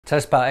Tell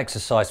us about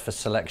exercise for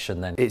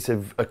selection then. It's a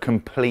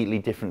completely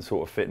different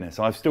sort of fitness.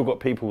 I've still got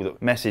people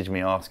that message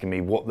me asking me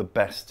what the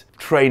best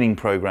training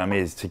program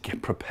is to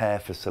prepare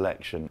for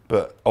selection.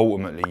 But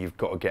ultimately, you've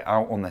got to get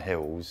out on the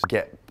hills,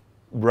 get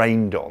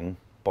rained on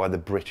by the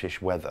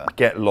British weather,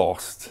 get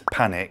lost,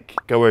 panic,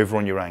 go over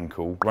on your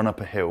ankle, run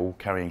up a hill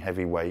carrying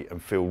heavy weight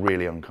and feel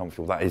really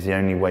uncomfortable. That is the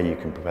only way you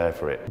can prepare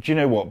for it. Do you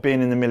know what?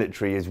 Being in the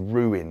military has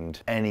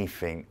ruined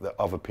anything that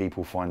other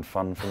people find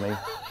fun for me.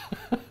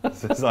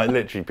 So it's like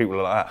literally people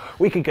are like,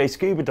 we could go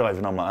scuba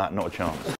diving. I'm like, not a chance.